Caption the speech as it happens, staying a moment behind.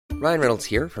Ryan Reynolds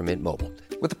here from Mint Mobile.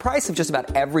 With the price of just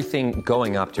about everything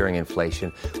going up during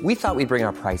inflation, we thought we'd bring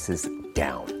our prices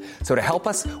down. So to help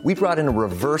us, we brought in a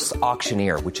reverse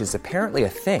auctioneer, which is apparently a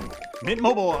thing. Mint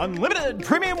Mobile Unlimited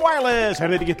Premium Wireless. How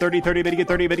to get 30, 30, bit to get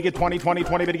 30, bit to get 20, 20,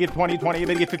 20, bit to get 20, 20,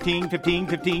 bit to get 15, 15,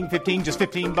 15, 15, just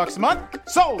 $15 a month?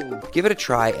 Sold! Give it a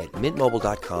try at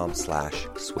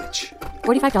mintmobile.com/switch.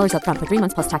 $45 up front for 3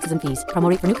 months plus taxes and fees. Promo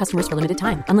rate for new customers for limited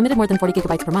time. Unlimited more than 40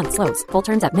 gigabytes per month. Slows full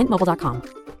terms at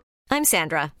mintmobile.com. I'm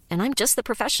Sandra, and I'm just the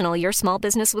professional your small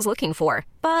business was looking for.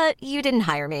 But you didn't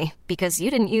hire me because you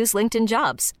didn't use LinkedIn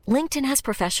Jobs. LinkedIn has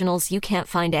professionals you can't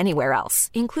find anywhere else,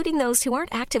 including those who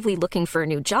aren't actively looking for a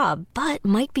new job, but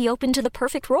might be open to the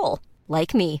perfect role,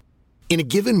 like me. In a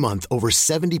given month, over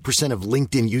 70% of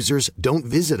LinkedIn users don't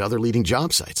visit other leading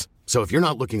job sites. So if you're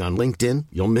not looking on LinkedIn,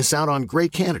 you'll miss out on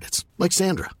great candidates like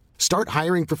Sandra. Start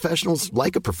hiring professionals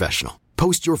like a professional.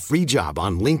 Post your free job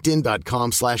on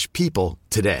linkedin.com/people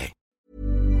today.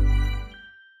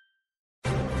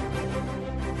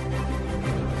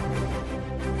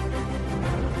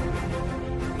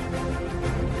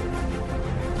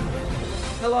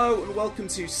 Hello and welcome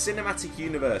to Cinematic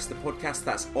Universe, the podcast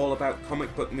that's all about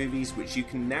comic book movies, which you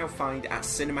can now find at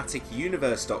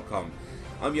cinematicuniverse.com.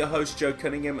 I'm your host, Joe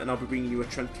Cunningham, and I'll be bringing you a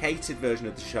truncated version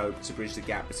of the show to bridge the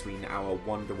gap between our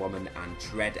Wonder Woman and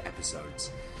Dredd episodes.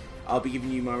 I'll be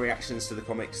giving you my reactions to the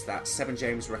comics that Seven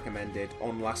James recommended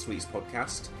on last week's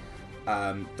podcast.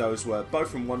 Those were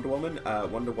both from Wonder Woman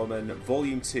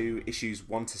Volume 2, Issues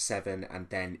 1 to 7, and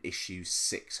then Issue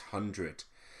 600.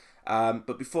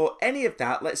 But before any of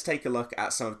that, let's take a look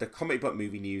at some of the comic book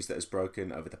movie news that has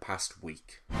broken over the past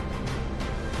week.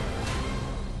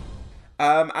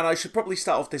 And I should probably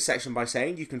start off this section by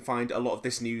saying you can find a lot of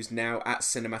this news now at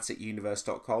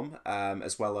cinematicuniverse.com,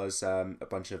 as well as a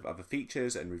bunch of other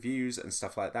features and reviews and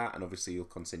stuff like that. And obviously you'll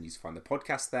continue to find the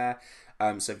podcast there.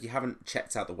 So if you haven't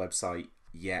checked out the website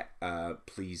yet,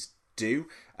 please do.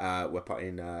 We're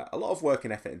putting a lot of work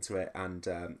and effort into it, and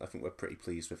I think we're pretty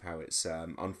pleased with how it's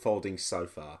unfolding so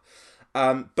far.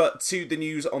 But to the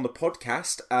news on the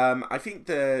podcast, I think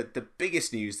the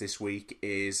biggest news this week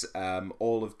is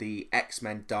all of the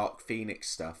X-Men Dark Phoenix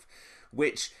stuff,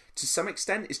 which to some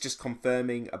extent is just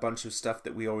confirming a bunch of stuff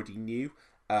that we already knew,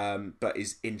 but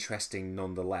is interesting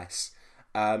nonetheless.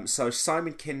 So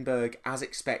Simon Kinberg, as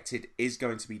expected, is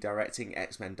going to be directing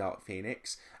X-Men Dark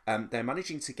Phoenix. They're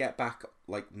managing to get back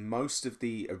like most of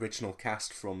the original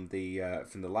cast from the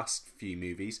last few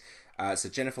movies. So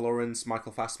Jennifer Lawrence,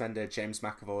 Michael Fassbender, James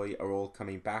McAvoy are all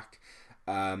coming back.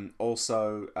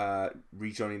 Also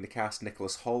rejoining the cast: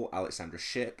 Nicholas Hoult, Alexandra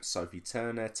Shipp, Sophie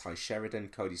Turner, Ty Sheridan,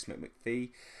 Cody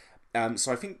Smith-McPhee.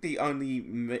 So I think the only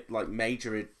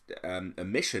major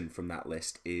omission from that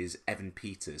list is Evan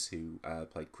Peters, who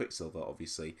played Quicksilver,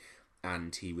 obviously,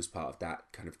 and he was part of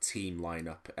that kind of team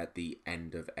lineup at the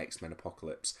end of X-Men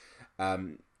Apocalypse.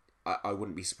 I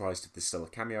wouldn't be surprised if there's still a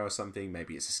cameo or something.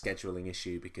 Maybe it's a scheduling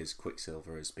issue because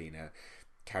Quicksilver has been a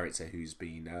character who's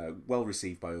been well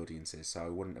received by audiences, so I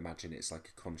wouldn't imagine it's like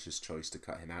a conscious choice to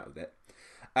cut him out of it.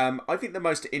 I think the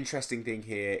most interesting thing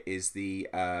here is the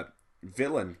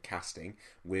villain casting,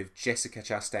 with Jessica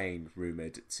Chastain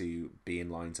rumoured to be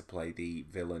in line to play the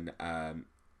villain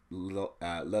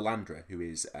Lilandra, who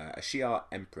is a Shi'ar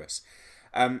Empress.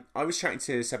 I was chatting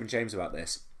to Seven James about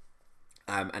this,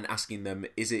 and asking them,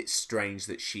 is it strange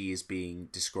that she is being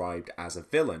described as a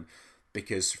villain?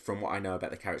 Because from what I know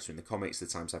about the character in the comics, the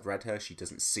times I've read her, she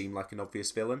doesn't seem like an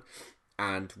obvious villain.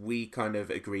 And we kind of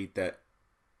agreed that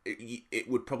it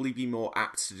would probably be more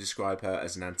apt to describe her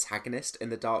as an antagonist in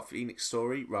the Dark Phoenix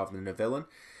story rather than a villain.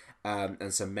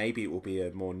 And so maybe it will be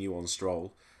a more nuanced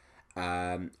role.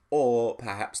 Or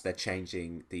perhaps they're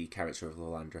changing the character of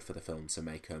Lilandra for the film to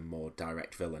make her a more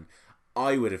direct villain.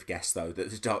 I would have guessed, though,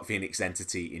 that the Dark Phoenix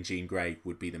entity in Jean Grey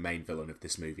would be the main villain of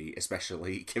this movie,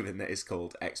 especially given that it's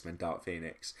called X-Men Dark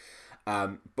Phoenix.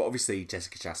 But obviously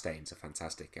Jessica Chastain's a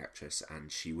fantastic actress,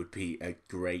 and she would be a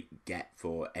great get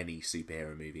for any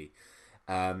superhero movie.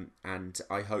 And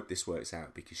I hope this works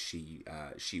out, because she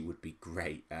would be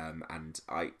great. And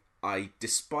I,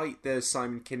 despite the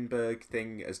Simon Kinberg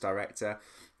thing as director,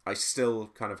 I still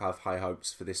kind of have high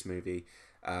hopes for this movie.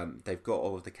 They've got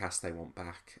all of the cast they want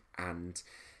back, and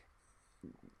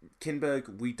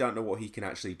Kinberg, we don't know what he can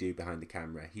actually do behind the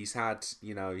camera. He's had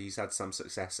some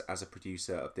success as a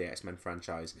producer of the X-Men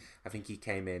franchise. I think he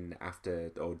came in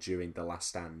after or during The Last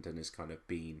Stand and has kind of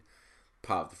been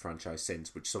part of the franchise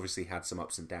since, which has obviously had some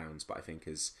ups and downs, but I think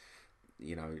as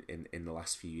in the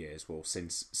last few years, well,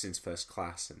 since First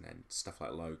Class and then stuff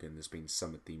like Logan, there's been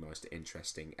some of the most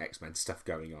interesting X-Men stuff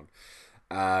going on.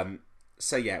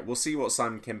 So yeah, we'll see what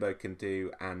Simon Kinberg can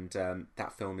do, and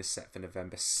that film is set for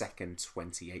November 2nd,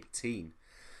 2018.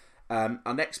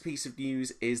 Our next piece of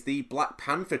news is the Black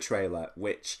Panther trailer,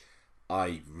 which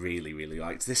I really, really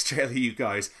liked this trailer, you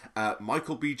guys.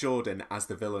 Michael B. Jordan as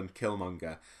the villain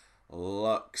Killmonger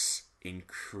looks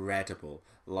incredible.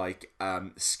 Like,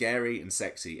 scary and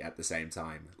sexy at the same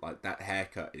time. Like, that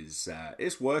haircut is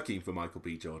working for Michael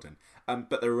B. Jordan.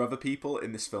 But there are other people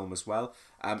in this film as well.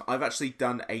 I've actually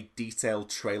done a detailed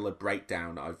trailer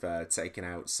breakdown. I've taken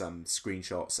out some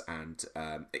screenshots and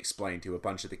explained who a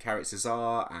bunch of the characters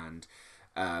are, and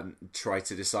try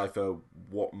to decipher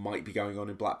what might be going on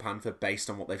in Black Panther based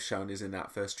on what they've shown us in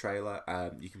that first trailer.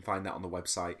 You can find that on the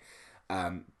website.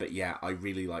 But yeah, I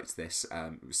really liked this.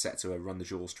 It was set to a Run the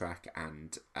Jewels track,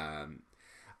 and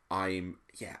I'm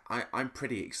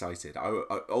pretty excited. I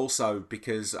also,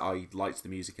 because I liked the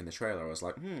music in the trailer, I was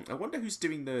like, I wonder who's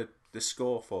doing the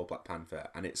score for Black Panther,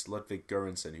 and it's Ludwig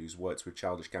Göransson, who's worked with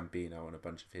Childish Gambino on a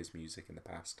bunch of his music in the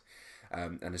past,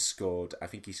 and has scored, I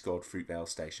think he scored Fruitvale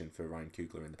Station for Ryan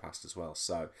Coogler in the past as well.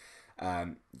 So,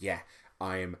 yeah,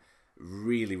 I am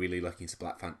really, really looking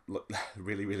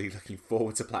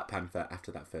forward to Black Panther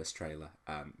after that first trailer,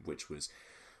 which was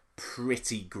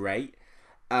pretty great.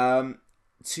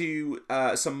 To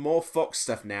some more Fox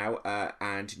stuff now,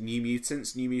 and New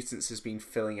Mutants. New Mutants has been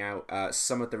filling out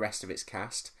some of the rest of its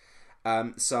cast.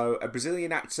 So a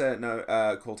Brazilian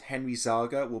actor called Henry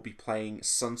Zaga will be playing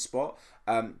Sunspot.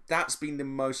 That's been the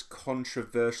most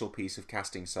controversial piece of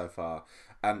casting so far.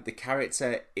 The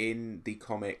character in the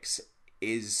comics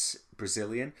is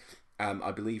Brazilian.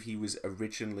 I believe he was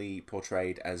originally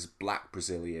portrayed as Black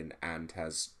Brazilian and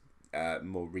has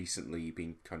more recently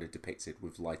been kind of depicted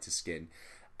with lighter skin.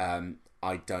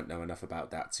 I don't know enough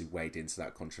about that to wade into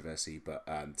that controversy, but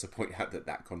to point out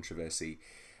that controversy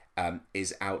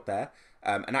is out there.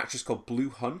 An actress called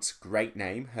Blue Hunt, great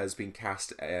name, has been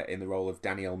cast in the role of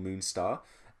Danielle Moonstar.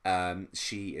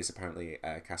 She is apparently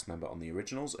a cast member on the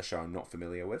originals, a show I'm not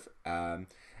familiar with.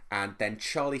 And then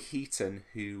Charlie Heaton,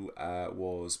 who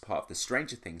was part of the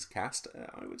Stranger Things cast.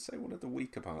 I would say one of the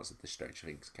weaker parts of the Stranger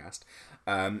Things cast.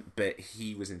 But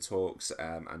he was in talks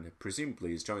and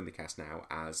presumably has joined the cast now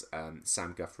as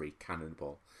Sam Guthrie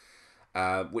Cannonball.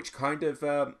 Which kind of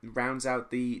rounds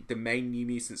out the main New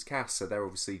Mutants cast. So they're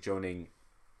obviously joining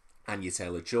Anya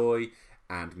Taylor-Joy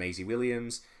and Maisie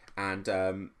Williams.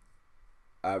 And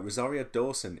Rosario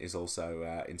Dawson is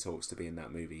also in talks to be in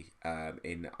that movie,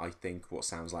 in, I think, what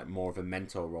sounds like more of a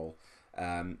mentor role.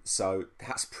 So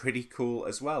that's pretty cool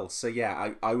as well. So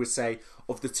yeah, I would say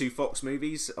of the two Fox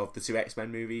movies, of the two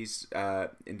X-Men movies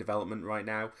in development right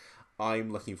now,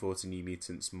 I'm looking forward to New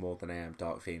Mutants more than I am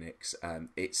Dark Phoenix.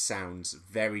 It sounds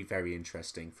very, very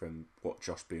interesting from what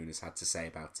Josh Boone has had to say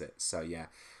about it. So yeah,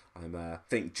 I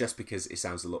think just because it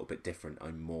sounds a little bit different,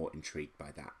 I'm more intrigued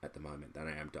by that at the moment than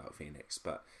I am Dark Phoenix.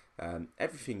 But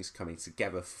everything's coming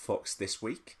together for Fox this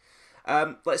week.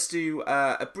 Let's do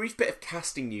a brief bit of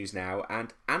casting news now.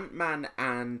 And Ant-Man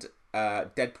and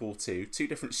Deadpool 2, two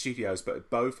different studios, but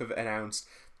both have announced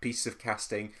pieces of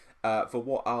casting for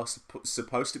what are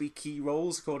supposed to be key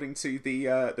roles according to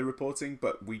the reporting,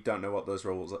 but we don't know what those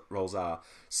roles are.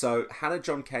 So Hannah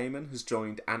John Kamen has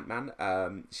joined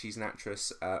Ant-Man. She's an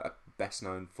actress best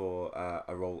known for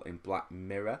a role in Black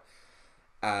Mirror.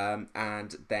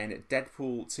 And then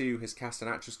Deadpool 2 has cast an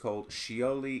actress called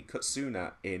Shioli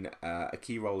Kutsuna in a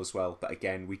key role as well, but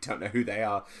again, we don't know who they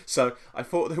are. So I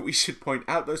thought that we should point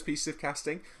out those pieces of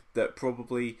casting that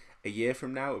probably a year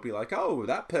from now it would be like, oh,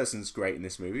 that person's great in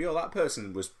this movie, or that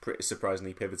person was pretty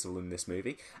surprisingly pivotal in this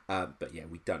movie. But yeah,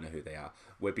 we don't know who they are.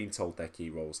 We're being told they're key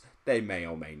roles. They may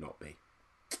or may not be.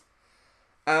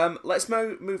 Let's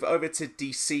move over to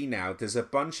DC now. There's a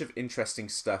bunch of interesting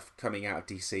stuff coming out of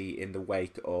DC in the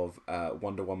wake of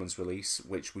Wonder Woman's release,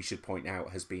 which we should point out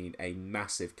has been a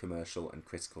massive commercial and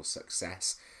critical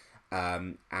success.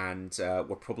 And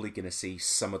we're probably going to see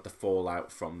some of the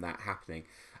fallout from that happening.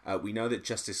 We know that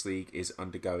Justice League is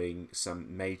undergoing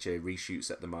some major reshoots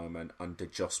at the moment under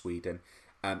Joss Whedon.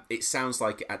 It sounds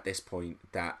like at this point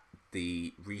that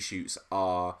the reshoots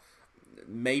are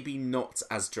maybe not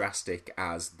as drastic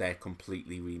as they're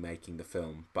completely remaking the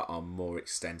film, but are more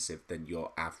extensive than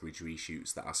your average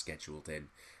reshoots that are scheduled in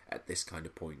at this kind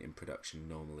of point in production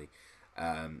normally.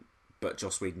 But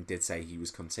Joss Whedon did say he was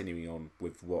continuing on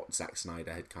with what Zack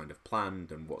Snyder had kind of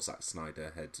planned and what Zack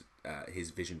Snyder had,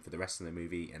 his vision for the rest of the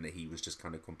movie, and that he was just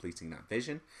kind of completing that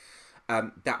vision.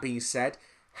 That being said,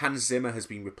 Hans Zimmer has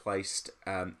been replaced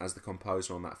as the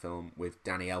composer on that film with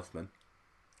Danny Elfman,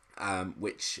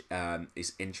 which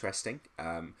is interesting.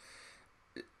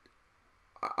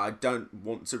 I don't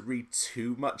want to read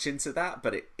too much into that,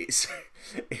 but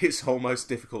it's almost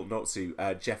difficult not to.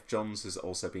 Jeff Johns has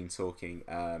also been talking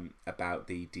about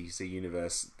the DC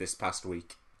Universe this past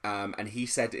week. And he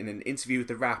said in an interview with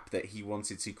The Wrap that he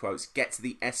wanted to, quote, get to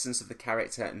the essence of the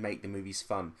character and make the movies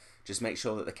fun. Just make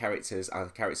sure that the characters are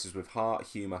characters with heart,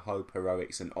 humour, hope,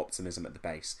 heroics, and optimism at the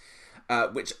base.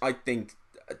 Which I think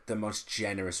the most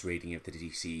generous reading of the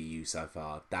DCEU so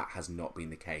far. That has not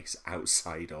been the case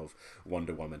outside of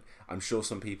Wonder Woman. I'm sure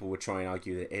some people would try and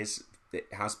argue that it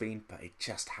has been, but it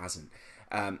just hasn't.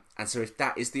 And so if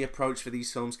that is the approach for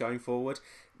these films going forward,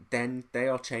 then they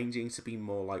are changing to be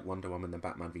more like Wonder Woman than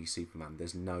Batman v Superman.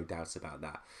 There's no doubt about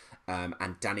that.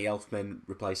 And Danny Elfman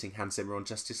replacing Hans Zimmer on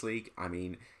Justice League. I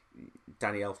mean,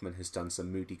 Danny Elfman has done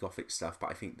some moody gothic stuff, but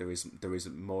I think there is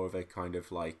more of a kind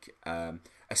of like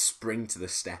a spring to the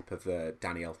step of the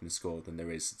Danny Elfman score than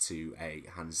there is to a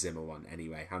Hans Zimmer one.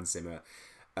 Anyway, Hans Zimmer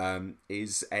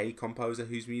is a composer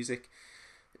whose music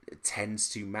tends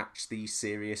to match the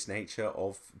serious nature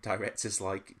of directors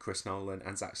like Chris Nolan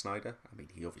and Zack Snyder. I mean,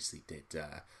 he obviously did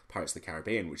Pirates of the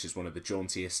Caribbean, which is one of the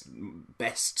jauntiest,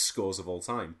 best scores of all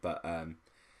time. But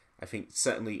I think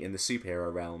certainly in the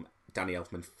superhero realm, Danny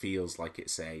Elfman feels like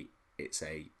it's a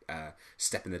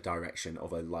step in the direction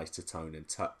of a lighter tone and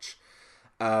touch.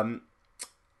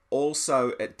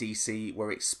 Also at DC,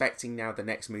 we're expecting now the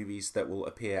next movies that will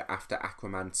appear after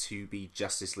Aquaman to be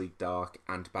Justice League Dark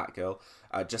and Batgirl.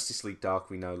 Justice League Dark,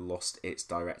 we know, lost its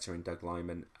director in Doug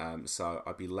Liman, so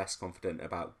I'd be less confident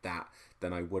about that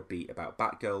than I would be about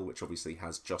Batgirl, which obviously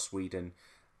has Joss Whedon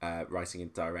writing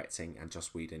and directing, and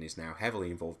Joss Whedon is now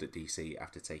heavily involved at DC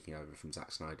after taking over from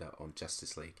Zack Snyder on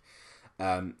Justice League.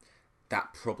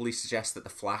 That probably suggests that The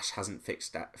Flash hasn't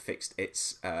fixed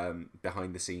its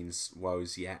behind-the-scenes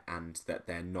woes yet, and that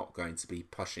they're not going to be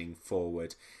pushing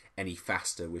forward any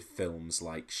faster with films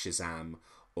like Shazam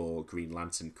or Green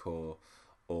Lantern Corps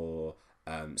or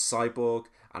Cyborg.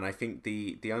 And I think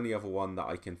the only other one that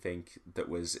I can think that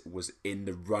was in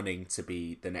the running to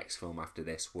be the next film after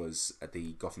this was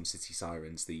the Gotham City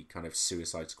Sirens, the kind of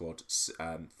Suicide Squad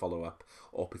follow-up,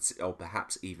 or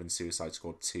perhaps even Suicide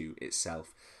Squad 2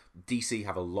 itself. DC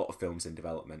have a lot of films in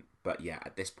development, but yeah,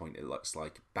 at this point it looks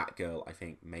like Batgirl, I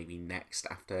think, maybe next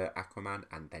after Aquaman,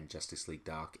 and then Justice League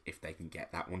Dark, if they can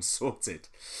get that one sorted.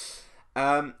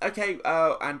 And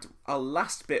our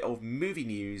last bit of movie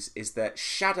news is that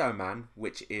Shadow Man,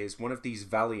 which is one of these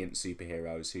Valiant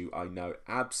superheroes who I know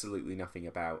absolutely nothing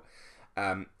about,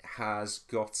 has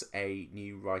got a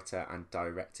new writer and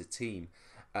director team.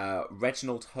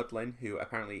 Reginald Hudlin, who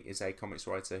apparently is a comics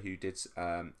writer who did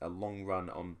a long run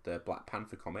on the Black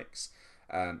Panther comics,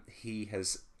 he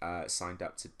has signed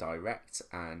up to direct,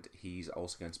 and he's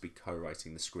also going to be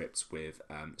co-writing the scripts with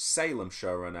Salem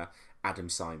showrunner Adam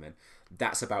Simon.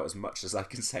 That's about as much as I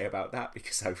can say about that,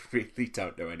 because I really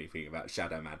don't know anything about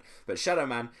Shadow Man. But Shadow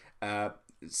Man,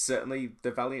 certainly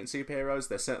the Valiant superheroes,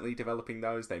 they're certainly developing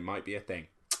those. They might be a thing.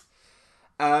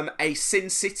 A Sin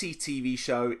City TV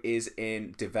show is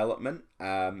in development.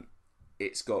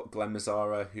 It's got Glenn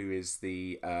Mazzara, who is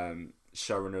the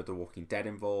showrunner of The Walking Dead,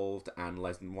 involved, and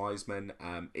Leslie Wiseman.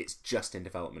 It's just in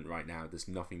development right now. There's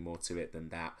nothing more to it than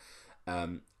that.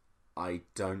 I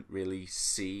don't really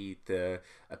see the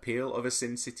appeal of a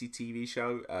Sin City TV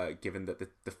show, given that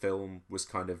the film was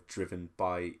kind of driven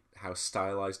by how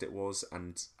stylized it was,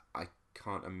 and I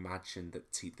can't imagine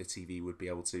that the TV would be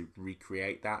able to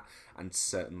recreate that, and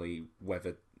certainly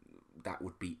whether that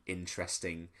would be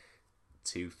interesting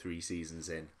 2-3 seasons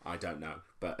in, I don't know.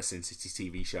 But a Sin City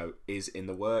TV show is in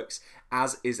the works,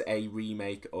 as is a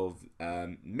remake of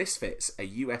Misfits, a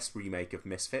US remake of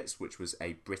Misfits, which was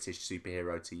a British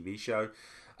superhero TV show.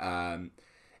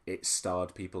 It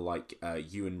starred people like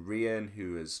Ewan Ryan,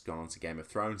 who has gone on to Game of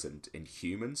Thrones and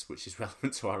Inhumans, which is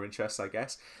relevant to our interests, I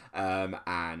guess,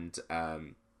 and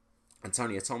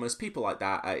Antonia Thomas, people like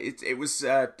that. It was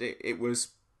a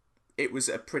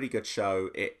pretty good show.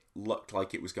 It looked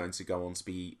like it was going to go on to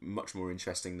be much more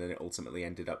interesting than it ultimately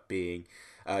ended up being.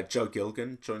 Joe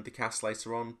Gilgan joined the cast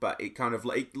later on, but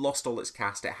it lost all its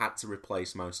cast. It had to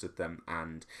replace most of them,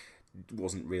 and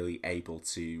wasn't really able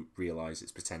to realise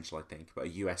its potential, I think. But a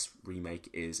US remake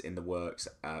is in the works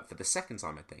for the second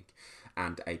time, I think,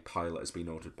 and a pilot has been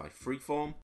ordered by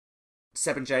Freeform.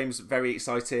 Seb and James, very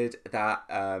excited that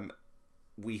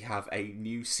we have a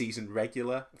new season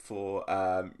regular for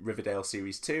Riverdale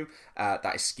Series 2.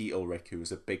 That is Skeet Ulrich, who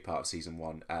was a big part of Season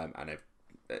 1, and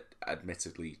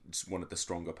admittedly one of the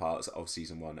stronger parts of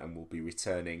Season 1, and will be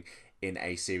returning in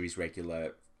a series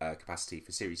regular capacity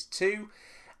for Series 2.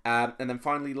 And then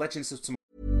finally, Legends of Tomorrow.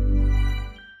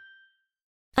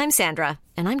 I'm I'm Sandra,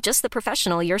 and I'm just the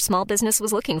professional your small business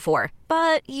was looking for.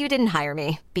 But you didn't hire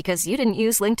me because you didn't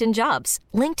use LinkedIn Jobs.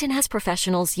 LinkedIn has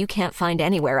professionals you can't find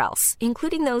anywhere else,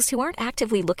 including those who aren't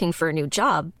actively looking for a new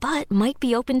job, but might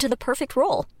be open to the perfect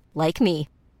role, like me.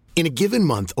 In a given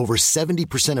month, over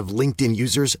 70% of LinkedIn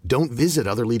users don't visit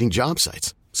other leading job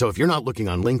sites. So if you're not looking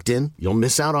on LinkedIn, you'll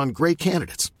miss out on great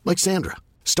candidates like Sandra.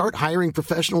 Start hiring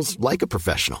professionals like a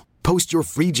professional. Post your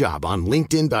free job on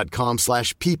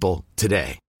linkedin.com/people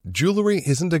today. Jewelry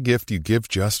isn't a gift you give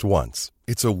just once.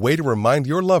 It's a way to remind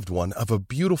your loved one of a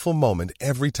beautiful moment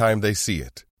every time they see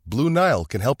it. Blue Nile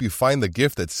can help you find the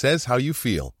gift that says how you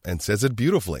feel and says it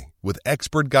beautifully, with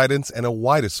expert guidance and a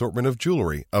wide assortment of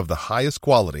jewelry of the highest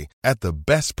quality at the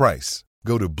best price.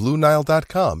 Go to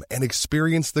BlueNile.com and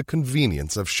experience the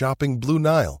convenience of shopping Blue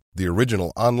Nile, the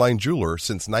original online jeweler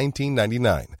since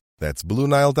 1999. That's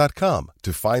BlueNile.com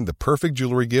to find the perfect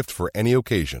jewelry gift for any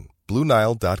occasion.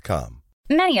 BlueNile.com.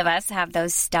 Many of us have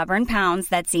those stubborn pounds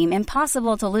that seem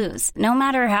impossible to lose, no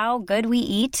matter how good we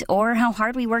eat or how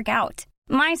hard we work out.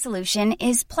 My solution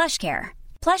is PlushCare.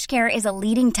 PlushCare is a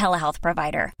leading telehealth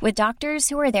provider with doctors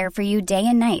who are there for you day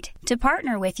and night to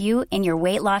partner with you in your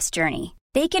weight loss journey.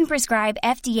 They can prescribe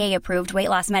FDA-approved weight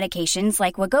loss medications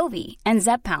like Wegovy and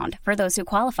Zepbound for those who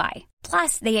qualify.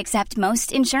 Plus, they accept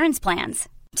most insurance plans.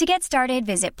 To get started,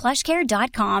 visit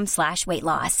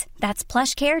plushcare.com/weightloss. That's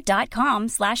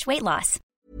plushcare.com/weightloss.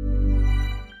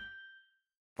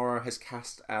 Horror has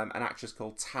cast an actress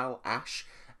called Tal Ash.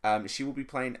 She will be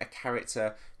playing a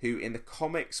character who in the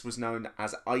comics was known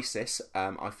as Isis.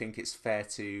 I think it's fair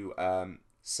to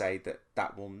say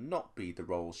that will not be the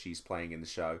role she's playing in the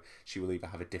show. She will either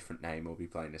have a different name or be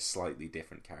playing a slightly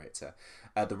different character.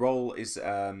 The role is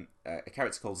a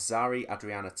character called Zari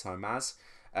Adriana Tomaz.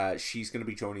 She's going to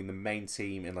be joining the main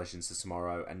team in Legends of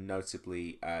Tomorrow, and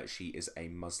notably she is a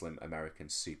Muslim American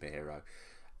superhero,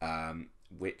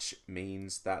 which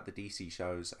means that the DC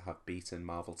shows have beaten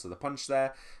Marvel to the punch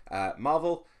there.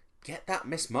 Marvel, get that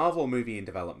Miss Marvel movie in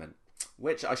development.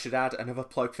 Which I should add, another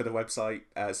plug for the website.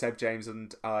 Seb James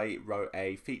and I wrote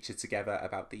a feature together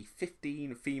about the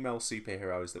 15 female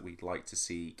superheroes that we'd like to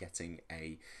see getting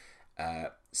a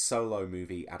solo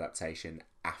movie adaptation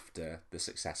after the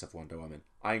success of Wonder Woman.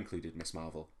 I included Miss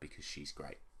Marvel because she's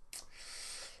great.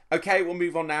 Okay, we'll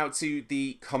move on now to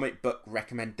the comic book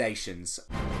recommendations.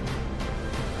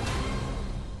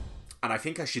 And I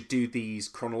think I should do these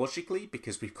chronologically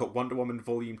because we've got Wonder Woman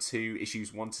Volume 2,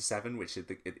 issues 1 to 7, which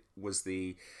was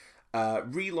the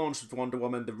relaunch of Wonder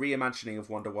Woman, the reimagining of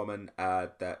Wonder Woman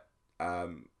that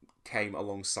came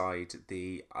alongside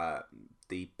the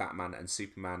Batman and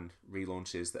Superman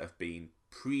relaunches that have been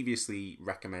previously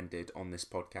recommended on this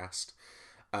podcast,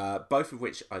 both of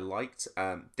which I liked.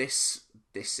 This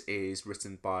is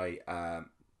written by a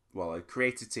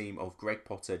creative team of Greg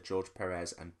Potter, George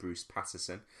Perez, and Bruce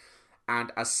Patterson.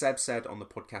 And as Seb said on the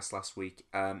podcast last week,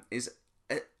 is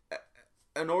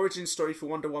an origin story for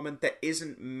Wonder Woman that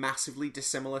isn't massively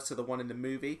dissimilar to the one in the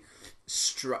movie.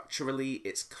 Structurally,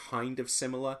 it's kind of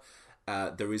similar.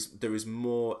 There is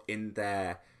more in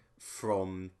there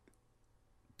from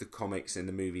the comics in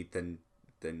the movie than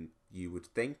you would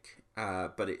think,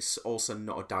 but it's also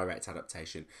not a direct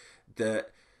adaptation. The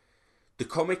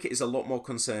comic is a lot more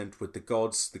concerned with the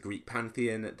gods, the Greek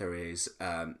pantheon. There is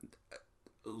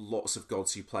lots of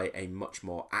gods who play a much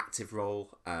more active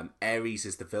role. Ares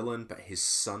is the villain, but his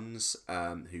sons,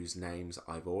 whose names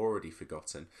I've already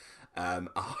forgotten, are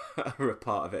a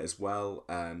part of it as well.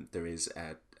 There is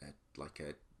a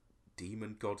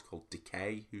demon god called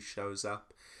Decay who shows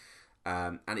up,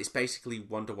 and it's basically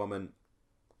Wonder Woman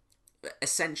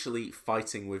essentially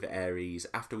fighting with Ares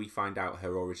after we find out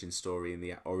her origin story and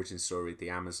the origin story of the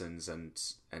Amazons and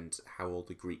how all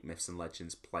the Greek myths and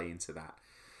legends play into that.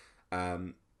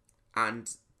 And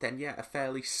then, a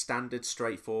fairly standard,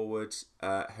 straightforward,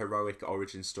 heroic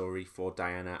origin story for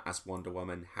Diana as Wonder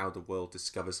Woman, how the world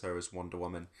discovers her as Wonder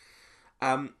Woman.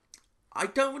 I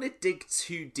don't want to dig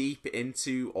too deep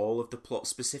into all of the plot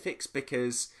specifics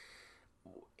because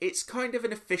it's kind of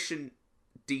an efficient,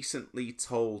 decently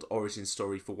told origin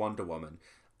story for Wonder Woman.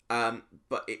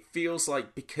 But it feels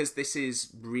like because this is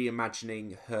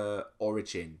reimagining her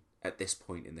origin at this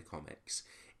point in the comics,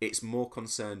 it's more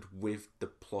concerned with the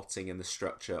plotting and the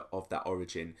structure of that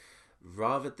origin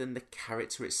rather than the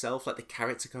character itself. Like, the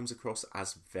character comes across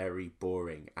as very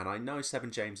boring. And I know Seb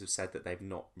and James have said that they've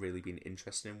not really been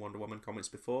interested in Wonder Woman comics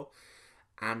before.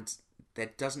 And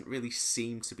there doesn't really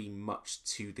seem to be much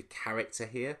to the character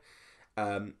here.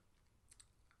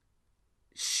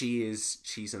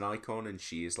 She's an icon, and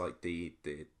she is like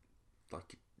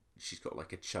she's got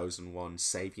like a chosen one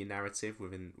savior narrative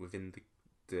within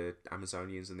the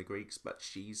Amazonians and the Greeks, but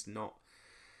she's not.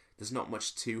 There's not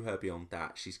much to her beyond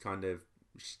that. She's kind of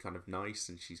nice,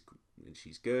 and she's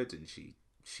good, and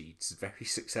she's very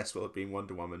successful at being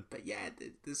Wonder Woman. But yeah,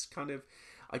 there's kind of,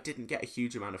 I didn't get a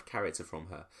huge amount of character from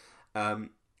her.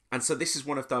 And so this is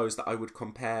one of those that I would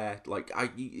compare, like,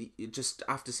 just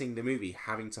after seeing the movie,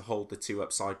 having to hold the two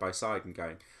up side by side and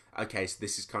going, okay, so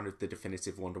this is kind of the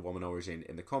definitive Wonder Woman origin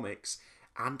in the comics,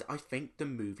 and I think the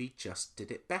movie just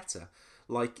did it better.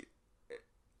 Like,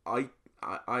 I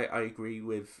agree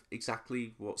with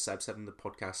exactly what Seb said on the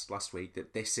podcast last week,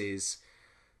 that this is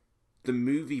the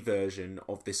movie version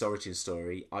of this origin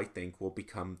story. I think will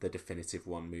become the definitive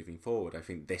one moving forward. I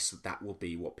think that will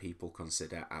be what people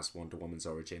consider as Wonder Woman's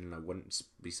origin, and I wouldn't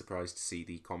be surprised to see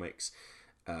the comics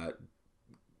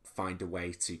find a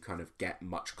way to kind of get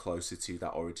much closer to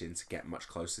that origin, to get much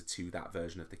closer to that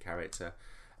version of the character,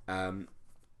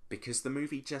 because the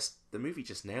movie just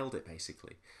nailed it,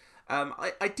 basically.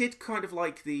 I did kind of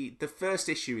like the first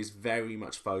issue is very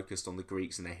much focused on the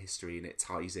Greeks and their history, and it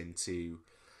ties into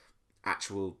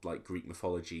actual, like, Greek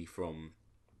mythology from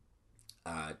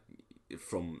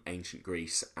ancient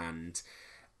Greece, and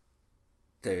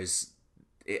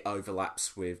it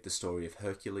overlaps with the story of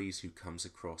Hercules, who comes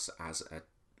across as a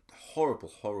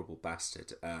horrible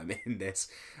bastard in this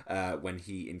when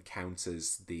he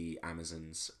encounters the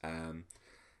Amazons.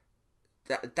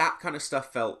 That kind of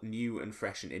stuff felt new and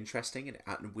fresh and interesting,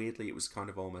 and weirdly it was kind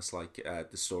of almost like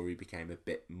the story became a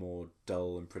bit more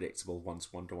dull and predictable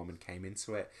once Wonder Woman came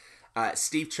into it.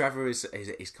 Steve Trevor is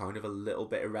kind of a little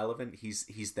bit irrelevant.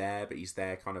 He's there, but he's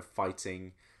there kind of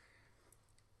fighting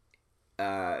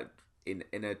in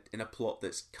a plot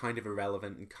that's kind of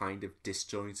irrelevant and kind of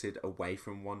disjointed away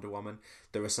from Wonder Woman.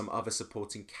 There are some other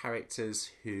supporting characters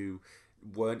who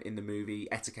weren't in the movie.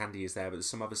 Etta Candy is there, but there's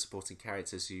some other supporting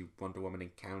characters who Wonder Woman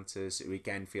encounters who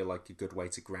again feel like a good way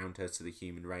to ground her to the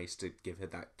human race, to give her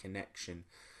that connection.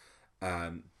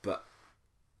 But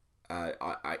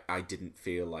I didn't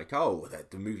feel like,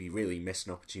 the movie really missed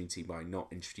an opportunity by not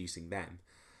introducing them.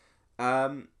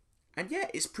 And yeah,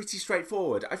 it's pretty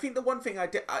straightforward. I think the one thing I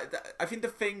think the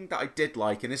thing that I did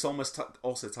like, and this almost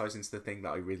also ties into the thing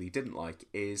that I really didn't like,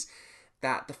 is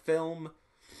that the film,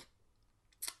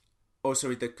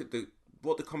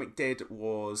 what the comic did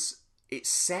was, it's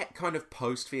set kind of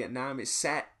post-Vietnam. It's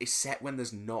set when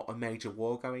there's not a major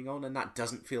war going on, and that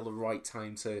doesn't feel the right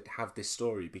time to have this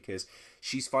story, because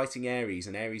she's fighting Ares,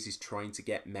 and Ares is trying to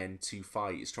get men to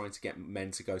fight. He's trying to get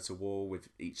men to go to war with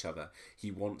each other. He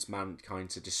wants mankind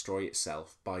to destroy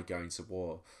itself by going to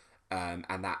war. And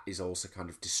that is also kind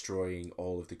of destroying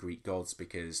all of the Greek gods,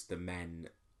 because the men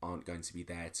aren't going to be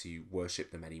there to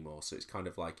worship them anymore. So it's kind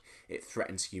of like it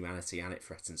threatens humanity and it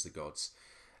threatens the gods.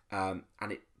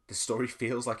 The story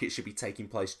feels like it should be taking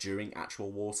place during actual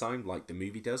wartime, like the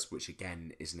movie does, which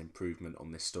again is an improvement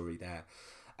on this story there.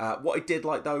 What I did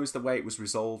like, though, is the way it was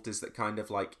resolved, is that kind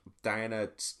of like Diana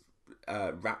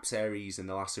wraps Ares in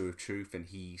the lasso of truth, and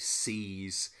he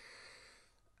sees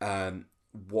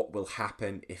what will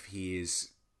happen if he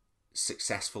is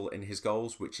successful in his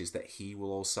goals, which is that he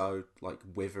will also like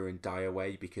wither and die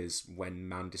away, because when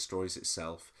man destroys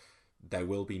itself, there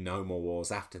will be no more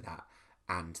wars after that,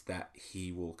 and that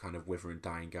he will kind of wither and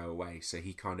die and go away. So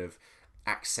he kind of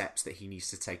accepts that he needs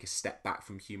to take a step back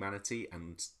from humanity,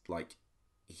 and like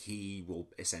he will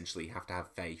essentially have to have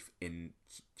faith in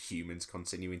humans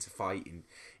continuing to fight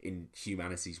in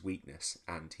humanity's weakness,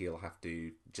 and he'll have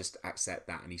to just accept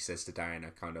that. And he says to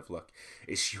Diana, kind of, look,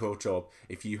 it's your job,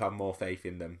 if you have more faith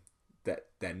in them, that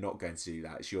they're not going to do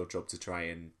that. It's your job to try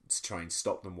and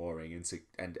stop them warring,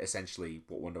 and essentially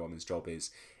what Wonder Woman's job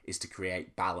is to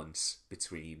create balance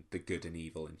between the good and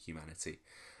evil in humanity.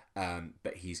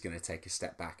 But he's going to take a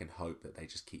step back and hope that they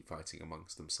just keep fighting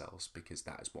amongst themselves, because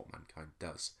that is what mankind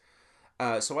does.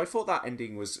 So I thought that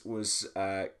ending was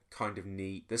kind of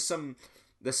neat. There's some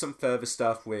further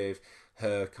stuff with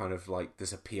her, kind of like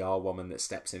there's a PR woman that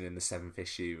steps in the 7th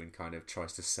issue and kind of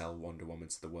tries to sell Wonder Woman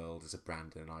to the world as a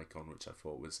brand and an icon, which I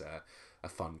thought was a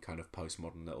fun kind of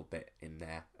postmodern little bit in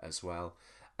there as well.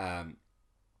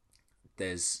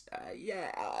 There's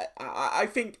I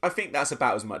think that's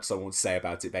about as much as I want to say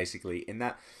about it, basically, in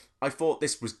that I thought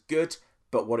this was good,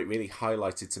 but what it really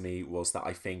highlighted to me was that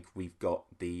I think we've got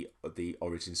the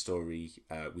origin story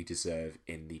we deserve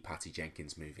in the Patty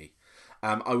Jenkins movie.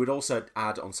 I would also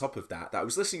add on top of that I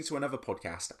was listening to another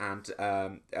podcast, and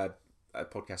a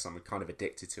podcast I'm kind of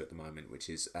addicted to at the moment, which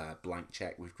is Blank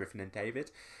Check with Griffin and David,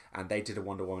 and they did a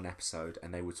Wonder Woman episode,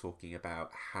 and they were talking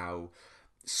about how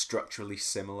structurally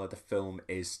similar the film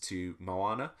is to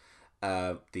Moana,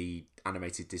 the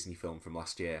animated Disney film from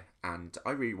last year, and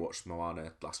I rewatched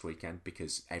Moana last weekend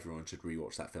because everyone should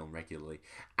rewatch that film regularly.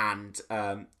 And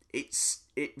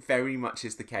it very much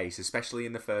is the case, especially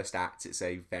in the first act. It's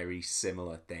a very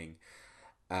similar thing.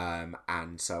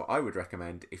 And so I would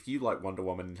recommend, if you like Wonder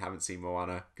Woman and haven't seen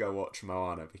Moana, go watch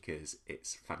Moana because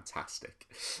it's fantastic.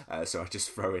 So I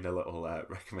just throw in a little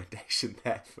recommendation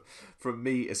there from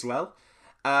me as well.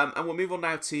 And we'll move on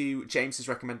now to James's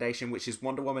recommendation, which is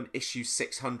Wonder Woman issue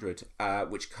 600,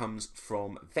 which comes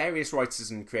from various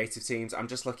writers and creative teams. I'm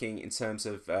just looking in terms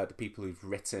of the people who've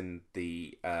written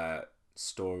the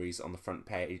stories on the front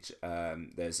page.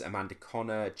 There's Amanda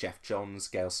Connor, Jeff Johns,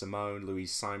 Gail Simone,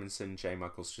 Louise Simonson, J.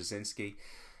 Michael Straczynski.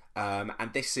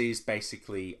 And this is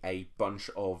basically a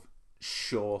bunch of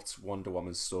short Wonder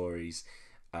Woman stories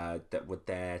that were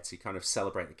there to kind of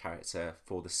celebrate the character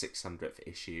for the 600th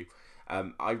issue.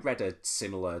 I read a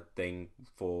similar thing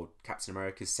for Captain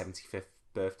America's 75th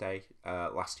birthday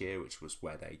last year, which was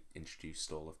where they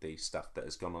introduced all of the stuff that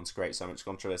has gone on to create so much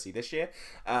controversy this year.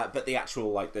 But the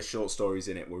actual, like, the short stories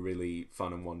in it were really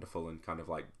fun and wonderful, and kind of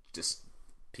like just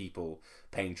people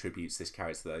paying tribute to this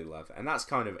character that they love. And that's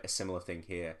kind of a similar thing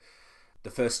here. The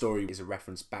first story is a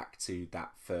reference back to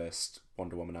that first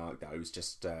Wonder Woman arc that I was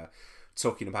just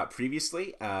talking about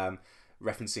previously,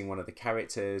 referencing one of the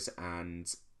characters,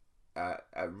 and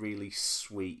a really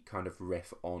sweet kind of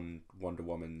riff on Wonder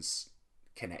Woman's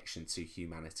connection to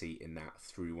humanity in that,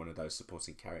 through one of those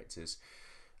supporting characters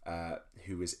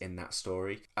who was in that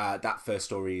story. That first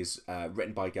story is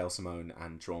written by Gail Simone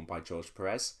and drawn by George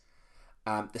Perez.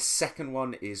 The second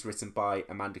one is written by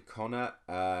Amanda Connor.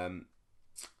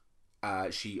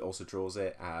 She also draws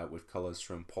it with colours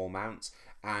from Paul Mount,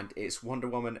 and it's Wonder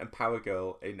Woman and Power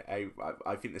Girl in a...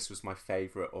 I think this was my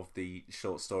favourite of the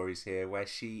short stories here, where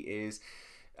she is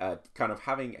kind of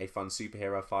having a fun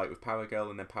superhero fight with Power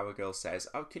Girl, and then Power Girl says,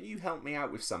 "Oh, can you help me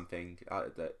out with something?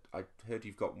 That I heard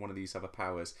you've got one of these other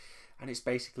powers." And it's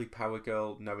basically Power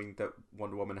Girl knowing that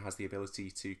Wonder Woman has the ability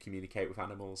to communicate with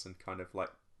animals, and kind of like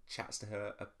chats to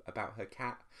her about her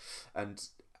cat and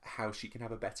how she can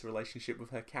have a better relationship with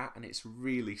her cat. And it's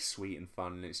really sweet and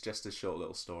fun, and it's just a short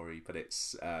little story, but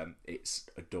it's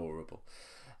adorable.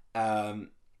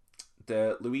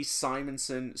 The Louise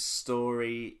Simonson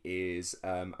story is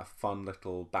a fun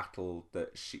little battle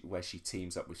where she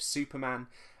teams up with Superman.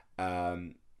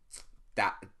 That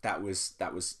was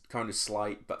kind of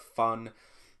slight but fun.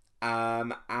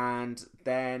 And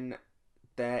then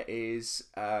there is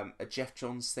a Jeff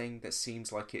Johns thing that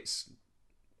seems like it's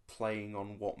playing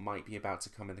on what might be about to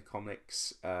come in the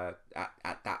comics at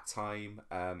that time,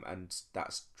 and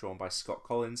that's drawn by Scott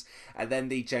Collins. And then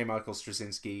the J. Michael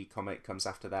Straczynski comic comes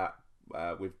after that,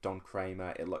 with Don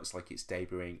Kramer. It looks like it's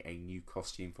debuting a new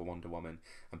costume for Wonder Woman,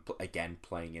 and again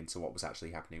playing into what was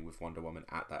actually happening with Wonder Woman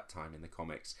at that time in the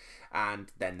comics.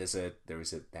 And then there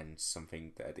is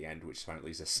something at the end which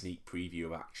apparently is a sneak preview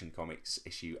of Action Comics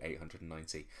issue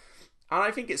 890. And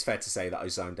I think it's fair to say that I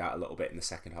zoned out a little bit in the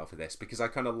second half of this, because I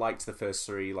kind of liked the first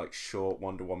three like short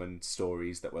Wonder Woman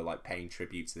stories that were like paying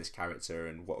tribute to this character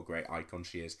and what a great icon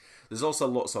she is. There's also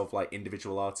lots of like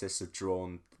individual artists have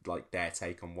drawn like their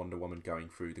take on Wonder Woman going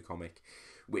through the comic,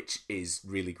 which is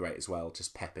really great as well,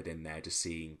 just peppered in there, just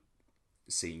seeing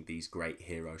these great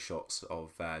hero shots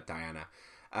of Diana.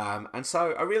 And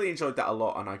so I really enjoyed that a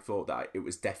lot, and I thought that it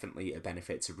was definitely a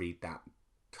benefit to read that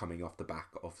coming off the back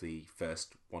of the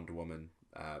first Wonder Woman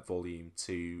volume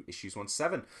 2 issues 1 to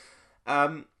 7.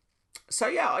 So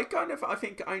yeah, I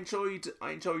think I enjoyed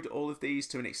all of these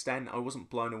to an extent. I wasn't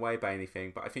blown away by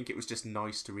anything, but I think it was just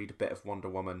nice to read a bit of Wonder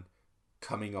Woman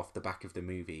coming off the back of the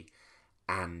movie.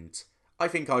 And I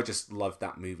think I just loved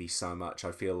that movie so much.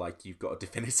 I feel like you've got a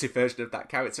definitive version of that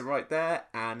character right there,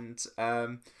 and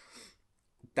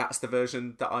that's the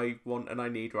version that I want and I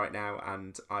need right now,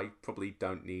 and I probably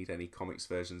don't need any comics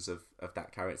versions of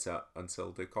that character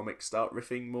until the comics start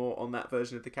riffing more on that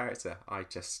version of the character. I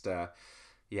just,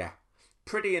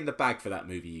 pretty in the bag for that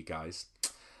movie, you guys.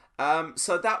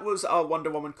 So that was our Wonder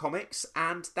Woman comics,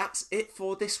 and that's it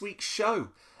for this week's show.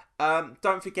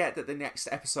 Don't forget that the next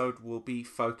episode will be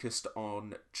focused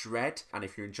on Dredd, and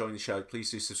if you're enjoying the show,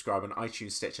 please do subscribe on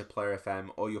iTunes, Stitcher, Player FM,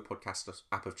 or your podcast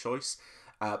app of choice.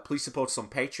 Please support us on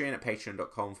Patreon at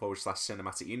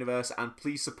patreon.com/cinematic universe, and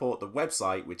please support the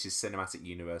website, which is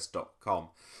cinematicuniverse.com.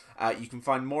 You can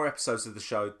find more episodes of the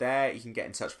show there. You can get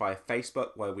in touch via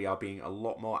Facebook, where we are being a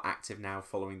lot more active now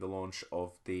following the launch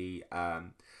of the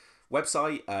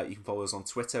website. You can follow us on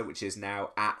Twitter, which is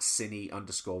now at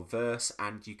 @cine_verse,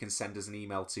 and you can send us an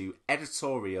email to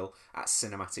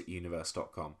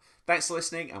editorial@cinematicuniverse.com. Thanks for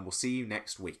listening, and we'll see you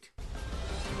next week.